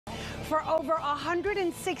For over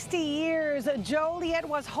 160 years, Joliet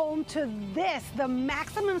was home to this, the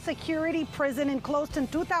maximum security prison, enclosed in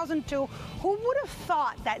 2002. Who would have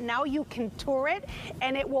thought that now you can tour it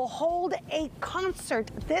and it will hold a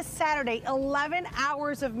concert this Saturday, 11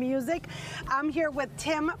 hours of music. I'm here with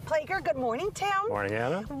Tim Placher. Good morning, Tim. Morning,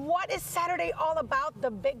 Anna. What is Saturday all about,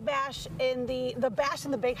 the Big Bash in the Bash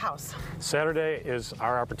in the Big House? Saturday is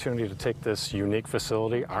our opportunity to take this unique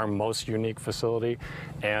facility, our most unique facility,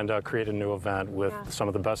 and create a new event with some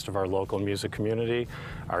of the best of our local music community,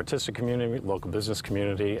 our artistic community, local business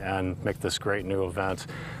community, and make this great new event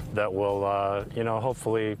that will,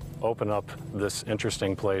 hopefully open up this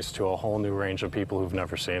interesting place to a whole new range of people who've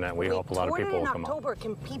never seen it. We hope a lot of people will come out. October.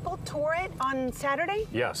 Can people tour it on Saturday?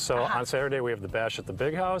 Yes. So on Saturday we have the Bash at the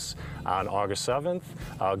Big House on August 7th.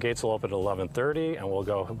 Gates will open at 11:30, and we'll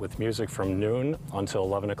go with music from noon until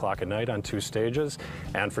 11 o'clock at night on 2 stages.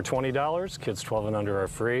 And for $20, kids 12 and under are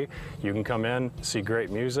free. You can come in, see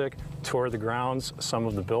great music, tour the grounds, some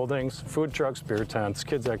of the buildings, food trucks, beer tents,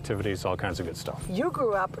 kids activities, all kinds of good stuff. You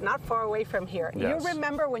grew up not far away from here. Yes. You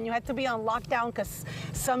remember when you had to be on lockdown because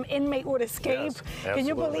some inmate would escape? Yes, Can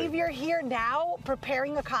you believe you're here now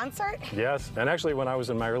preparing a concert? Yes, and actually when I was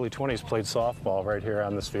in my early 20s, played softball right here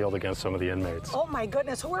on this field against some of the inmates. Oh my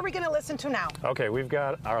goodness, who are we going to listen to now? Okay, we've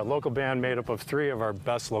got our local band made up of 3 of our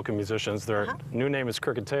best local musicians. Their new name is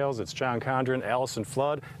Crooked Tales. It's John Condren, Allison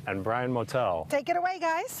Flood, and Brian Motel. Take it away,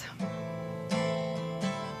 guys.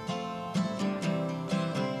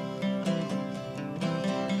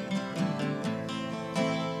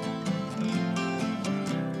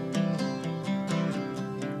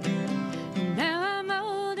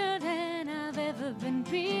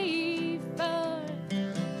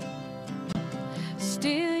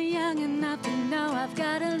 Still young enough to know I've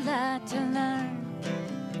got a lot to learn.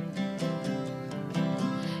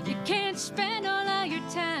 You can't spend all of your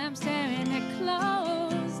time staring at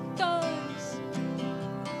closed doors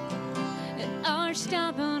or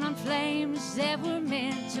stomping on flames that were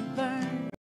meant to burn.